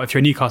happy about if you're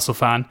a Newcastle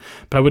fan,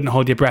 but I wouldn't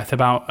hold your breath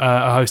about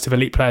a host of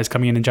elite players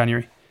coming in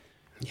January.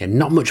 Yeah,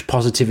 not much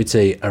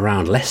positivity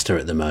around Leicester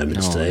at the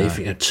moment, Steve.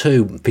 No.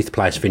 2 fifth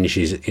place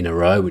finishes in a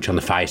row, which on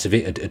the face of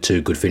it are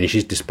 2 good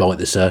finishes despite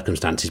the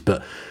circumstances,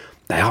 but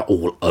they are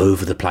all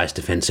over the place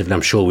defensively. I'm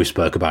sure we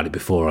spoke about it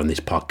before on this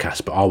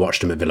podcast, but I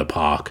watched them at Villa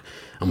Park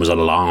and was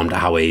alarmed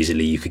at how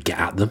easily you could get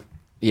at them.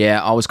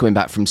 Yeah, I was coming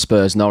back from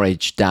Spurs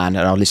Norwich, Dan,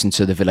 and I listened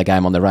to the Villa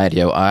game on the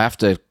radio. I have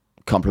to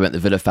compliment the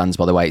Villa fans,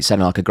 by the way. It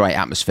sounded like a great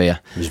atmosphere.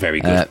 It was very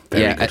good.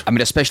 Very good. I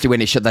mean, especially when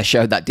they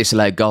showed that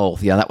disallowed goal.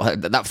 Yeah,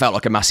 that felt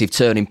like a massive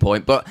turning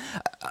point. But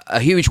a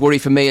huge worry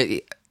for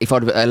me, if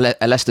I'd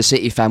a Leicester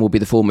City fan, would be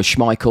the former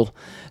Schmeichel,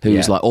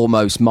 who's like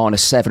almost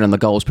 -7 on the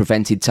goals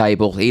prevented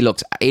table. He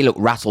looked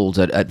rattled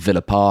at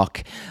Villa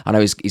Park. I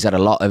know he's had a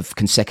lot of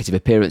consecutive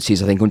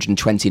appearances. I think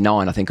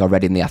 129. I think I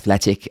read in the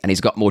Athletic, and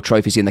he's got more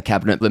trophies in the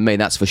cabinet than me.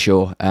 That's for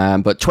sure.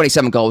 But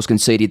 27 goals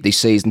conceded this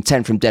season,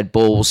 10 from dead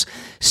balls,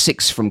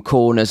 6 from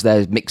corners.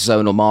 There's mixed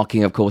zonal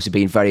marking, of course, has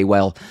been very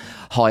well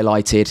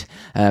highlighted.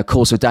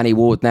 Course of Danny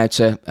Ward now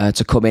to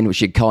come in,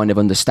 which you kind of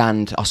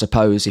understand, I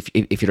suppose,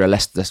 if you're a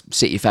Leicester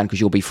City fan, because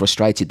you'll be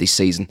frustrated this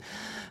season.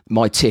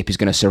 My tip is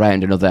going to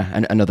surround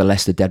another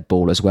Leicester dead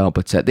ball as well.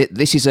 But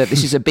this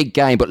is a big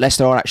game, but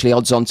Leicester are actually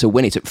odds on to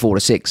win it at 4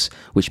 to 6,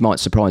 which might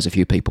surprise a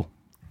few people.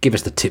 Give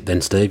us the tip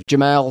then, Steve.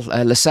 Jamal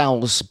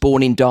Lascelles,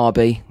 born in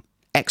Derby,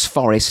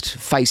 ex-Forest,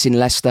 facing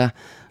Leicester,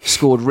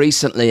 scored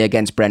recently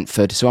against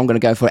Brentford, so I'm going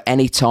to go for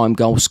any time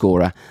goal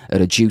scorer at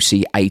a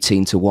juicy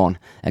 18-1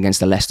 against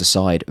the Leicester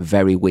side,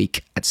 very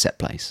weak at set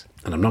plays.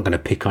 And I'm not going to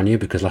pick on you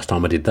because last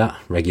time I did that,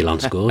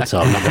 Reguilon scored, so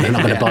I'm not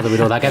going to bother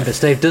with all that again. But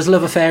Steve does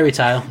love a fairy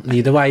tale.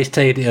 The way he's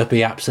teed it up,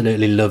 he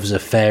absolutely loves a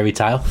fairy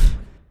tale.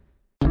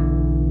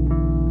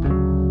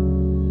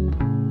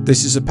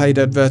 This is a paid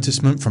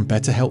advertisement from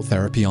Better Health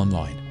Therapy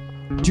Online.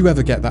 Do you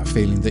ever get that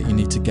feeling that you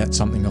need to get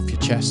something off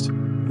your chest?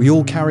 We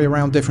all carry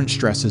around different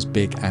stressors,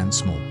 big and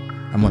small.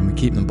 And when we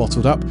keep them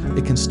bottled up,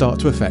 it can start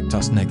to affect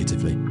us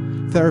negatively.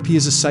 Therapy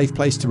is a safe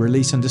place to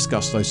release and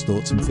discuss those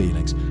thoughts and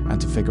feelings, and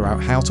to figure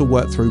out how to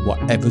work through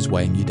whatever's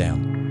weighing you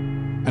down.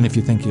 And if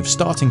you're thinking of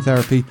starting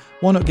therapy,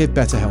 why not give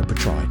BetterHelp a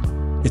try?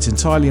 It's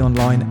entirely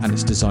online and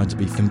it's designed to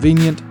be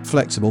convenient,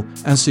 flexible,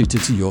 and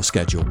suited to your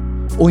schedule.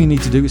 All you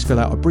need to do is fill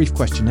out a brief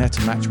questionnaire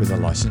to match with a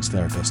licensed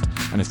therapist,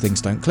 and if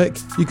things don't click,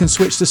 you can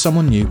switch to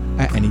someone new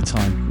at any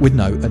time with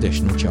no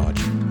additional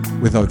charge.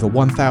 With over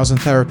 1,000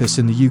 therapists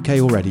in the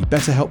UK already,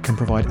 BetterHelp can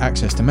provide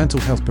access to mental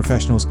health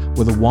professionals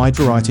with a wide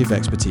variety of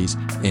expertise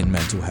in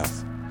mental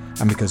health.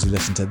 And because you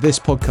listen to this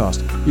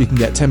podcast, you can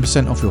get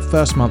 10% off your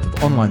first month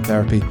of online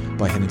therapy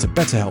by heading to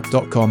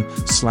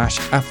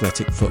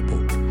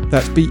betterhelp.com/athleticfootball.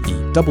 That's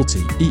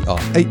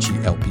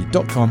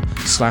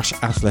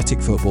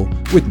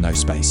BETTERHELP.com/athleticfootball with no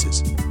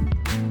spaces.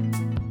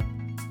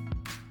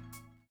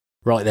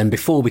 Right then,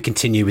 before we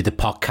continue with the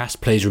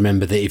podcast, please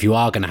remember that if you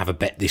are going to have a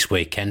bet this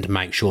weekend,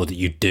 make sure that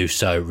you do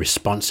so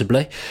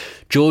responsibly.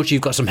 George,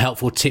 you've got some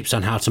helpful tips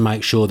on how to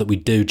make sure that we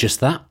do just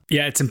that.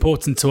 Yeah, it's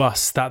important to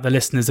us that the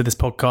listeners of this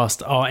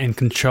podcast are in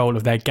control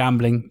of their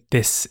gambling.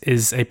 This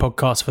is a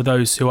podcast for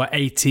those who are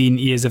 18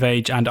 years of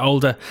age and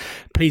older.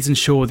 Please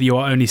ensure that you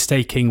are only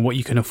staking what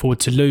you can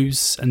afford to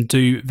lose, and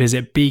do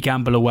visit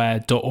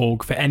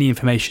begambleaware.org for any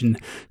information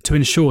to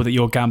ensure that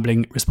you're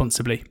gambling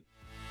responsibly.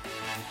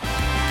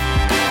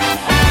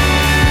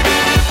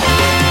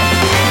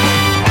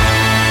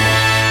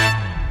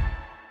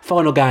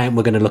 Final game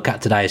we're going to look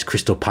at today is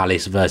Crystal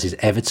Palace versus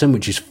Everton,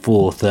 which is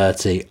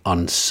 4:30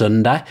 on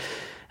Sunday.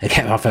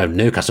 Again, I found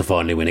Newcastle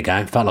finally win a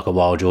game. Felt like a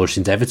while, George,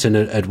 since Everton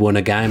had won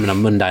a game. And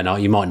on Monday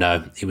night, you might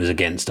know, it was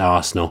against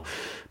Arsenal.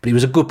 But it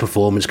was a good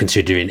performance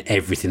considering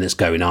everything that's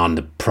going on.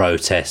 The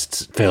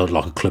protests, felt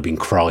like a club in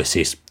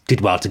crisis.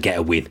 Did well to get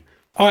a win.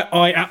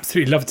 I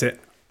absolutely loved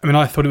it. I mean,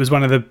 I thought it was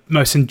one of the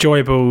most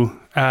enjoyable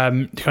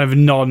kind of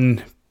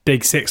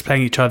non-Big Six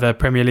playing each other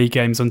Premier League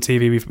games on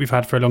TV we've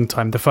had for a long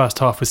time. The first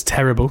half was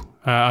terrible.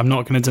 I'm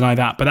not going to deny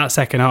that. But that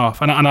second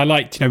half, and I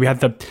liked, we had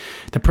the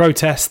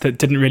protests that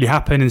didn't really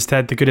happen.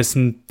 Instead, the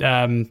Goodison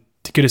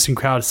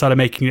crowd started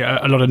making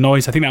a lot of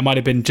noise. I think that might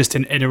have been just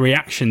in a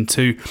reaction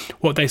to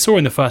what they saw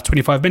in the first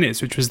 25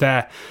 minutes, which was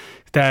their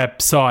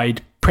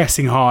side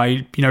pressing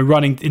high,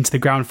 running into the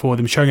ground for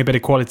them, showing a bit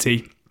of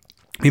quality.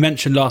 We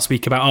mentioned last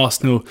week about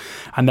Arsenal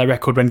and their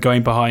record when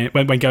going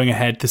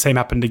ahead. The same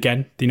happened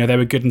again. They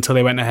were good until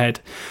they went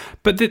ahead.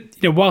 But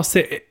whilst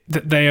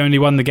they only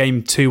won the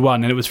game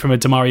 2-1, and it was from a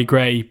Demarai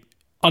Gray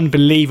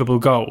unbelievable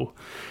goal,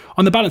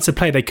 on the balance of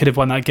play they could have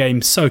won that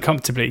game so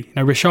comfortably.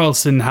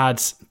 Richarlison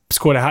had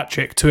scored a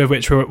hat-trick, 2 of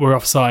which were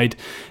offside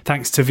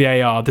thanks to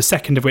VAR. The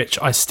second of which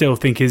I still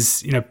think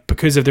is,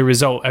 because of the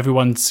result,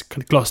 everyone's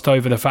kind of glossed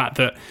over the fact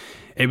that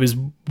it was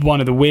one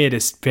of the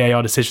weirdest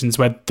VAR decisions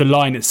where the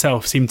line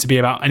itself seemed to be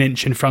about an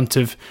inch in front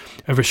of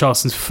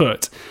Richarlison's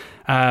foot.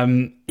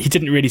 He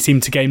didn't really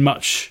seem to gain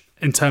much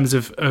in terms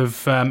of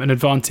an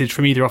advantage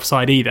from either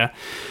offside either.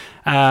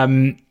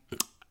 And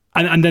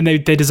then they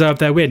deserved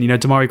their win.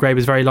 Demarai Gray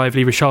was very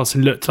lively.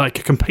 Richarlison looked like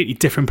a completely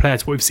different player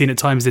to what we've seen at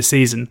times this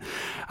season.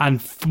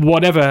 And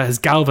whatever has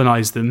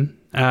galvanised them,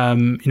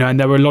 and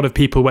there were a lot of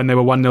people when they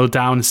were 1-0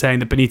 down saying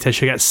that Benitez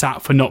should get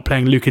sacked for not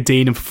playing Luca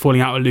Dean and for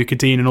falling out with Luca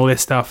Dean and all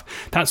this stuff.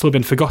 That's all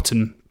been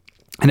forgotten.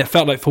 And it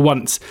felt like for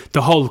once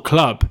the whole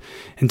club,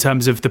 in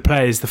terms of the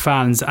players, the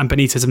fans and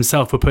Benitez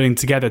himself, were putting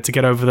together to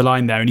get over the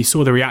line there. And you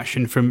saw the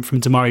reaction from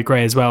Demarai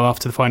Gray as well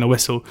after the final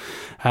whistle.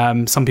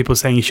 Some people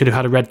saying he should have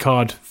had a red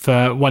card,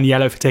 for 1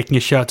 yellow for taking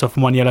his shirt off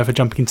and 1 yellow for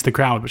jumping into the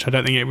crowd, which I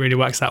don't think it really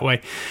works that way.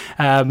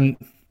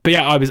 But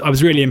yeah, I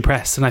was really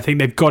impressed, and I think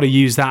they've got to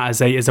use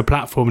that as a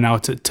platform now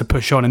to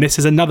push on. And this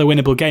is another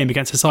winnable game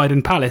against a side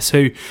in Palace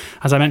who,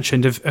 as I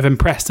mentioned, have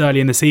impressed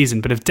early in the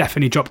season, but have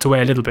definitely dropped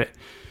away a little bit.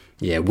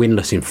 Yeah,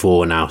 winless in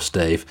 4 now,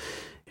 Steve.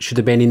 Should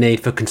there be any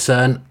need for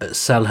concern at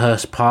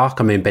Selhurst Park?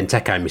 I mean,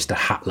 Benteke missed a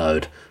hat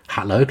load.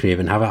 Hat load? Can you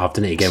even have it? I've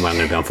done it again when I'm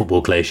going to be on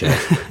football cliches.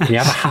 Can you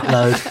have a hat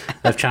load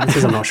of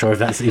chances? I'm not sure if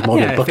that's more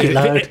than a bucket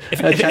load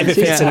of chances.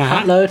 If it's a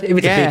hat load, if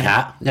it's a big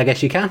hat, I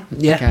guess you can.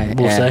 Yeah, okay,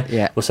 we'll see.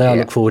 Yeah, we'll see. I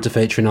look forward to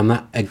featuring on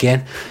that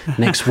again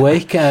next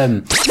week.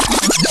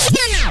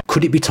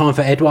 Could it be time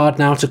for Edouard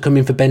now to come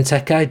in for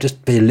Benteke?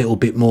 Just be a little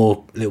bit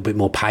more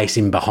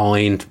pacing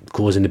behind,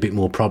 causing a bit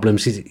more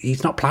problems.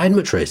 He's not played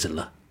much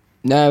recently.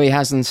 No, he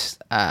hasn't.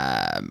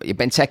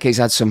 Benteke's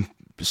had some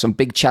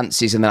big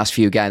chances in the last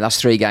few games. Last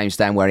 3 games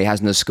down where he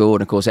hasn't scored.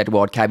 And of course,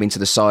 Edouard came into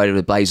the side with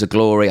a blaze of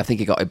glory. I think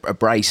he got a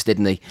brace,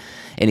 didn't he,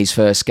 in his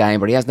first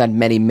game? But he hasn't had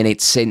many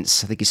minutes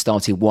since. I think he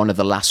started 1 of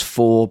the last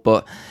 4.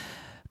 But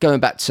going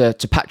back to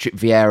Patrick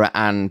Vieira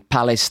and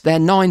Palace, they're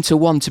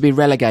 9-1 to be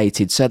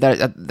relegated. So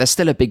they're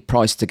still a big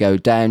price to go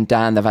down.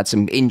 They've had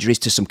some injuries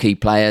to some key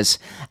players.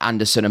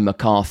 Anderson and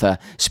MacArthur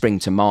spring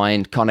to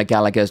mind. Conor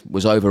Gallagher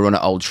was overrun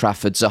at Old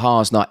Trafford.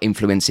 Zaha's not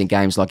influencing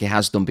games like he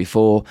has done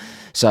before.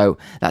 So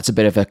that's a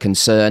bit of a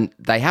concern.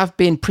 They have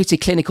been pretty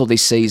clinical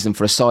this season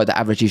for a side that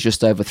averages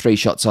just over 3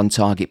 shots on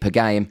target per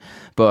game.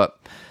 But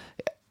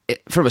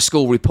from a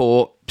school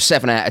report,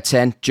 7 out of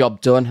 10,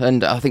 job done.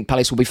 And I think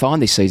Palace will be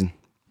fine this season.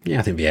 Yeah,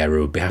 I think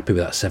Vieira would be happy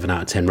with that 7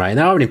 out of 10 rating.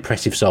 They are an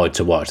impressive side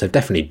to watch. They've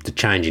definitely, the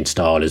change in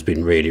style has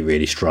been really,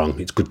 really strong.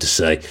 It's good to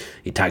see.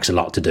 It takes a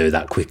lot to do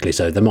that quickly,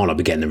 so they might not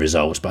be getting the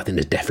results, but I think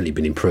there's definitely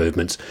been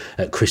improvements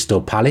at Crystal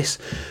Palace.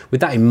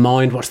 With that in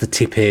mind, what's the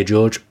tip here,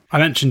 George? I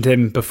mentioned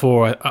him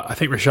before. I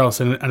think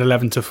Richarlison at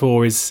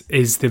 11-4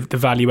 is the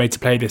value way to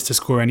play this, to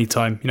score any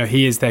time. You know,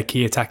 he is their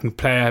key attacking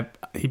player.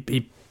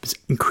 He's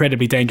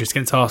incredibly dangerous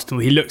against Arsenal.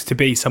 He looks to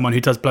be someone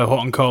who does blow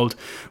hot and cold.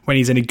 When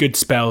he's in a good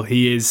spell,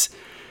 he is...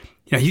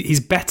 You know, he's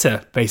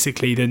better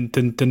basically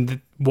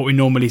than what we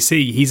normally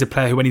see. He's a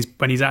player who, when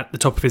he's at the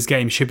top of his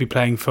game, should be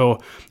playing for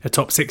a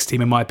top 6 team,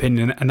 in my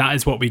opinion, and that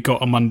is what we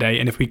got on Monday.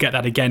 And if we get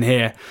that again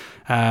here,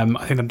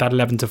 I think that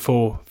 11-4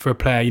 for a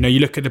player. You know, you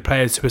look at the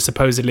players who are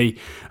supposedly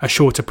a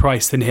shorter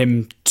price than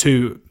him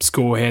to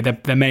score here.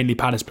 They're mainly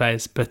Palace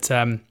players, but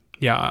I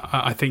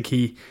think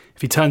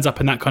if he turns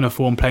up in that kind of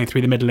form, playing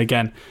through the middle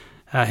again,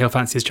 he'll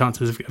fancy his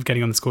chances of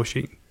getting on the score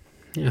sheet.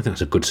 Yeah, I think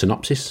that's a good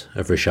synopsis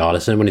of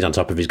Richarlison. When he's on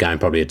top of his game,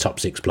 probably a top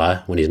 6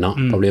 player. When he's not,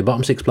 probably a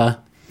bottom 6 player.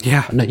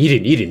 Yeah. No,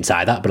 you didn't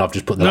say that, but I've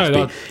just put the last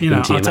bit into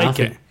your mouth. Take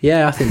it.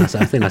 Yeah, I think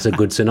that's a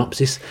good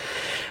synopsis.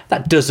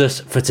 That does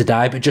us for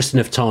today, but just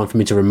enough time for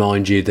me to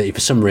remind you that if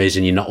for some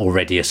reason you're not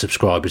already a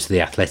subscriber to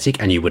The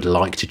Athletic and you would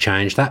like to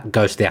change that,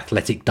 go to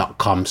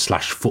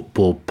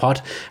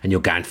theathletic.com/footballpod and you'll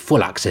gain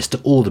full access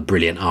to all the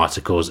brilliant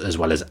articles as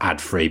well as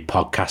ad-free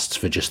podcasts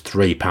for just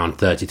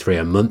 £3.33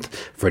 a month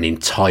for an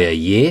entire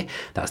year.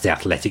 That's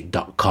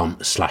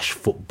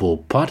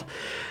theathletic.com/footballpod.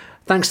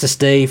 Thanks to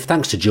Steve,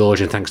 thanks to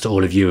George, and thanks to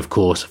all of you, of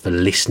course, for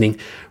listening.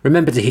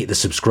 Remember to hit the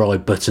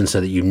subscribe button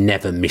so that you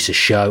never miss a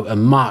show.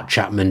 And Mark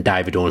Chapman,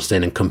 David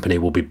Ornstein and company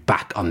will be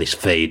back on this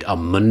feed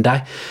on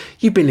Monday.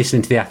 You've been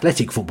listening to the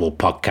Athletic Football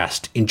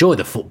Podcast. Enjoy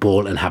the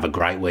football and have a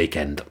great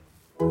weekend.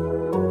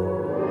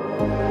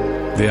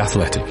 The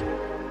Athletic.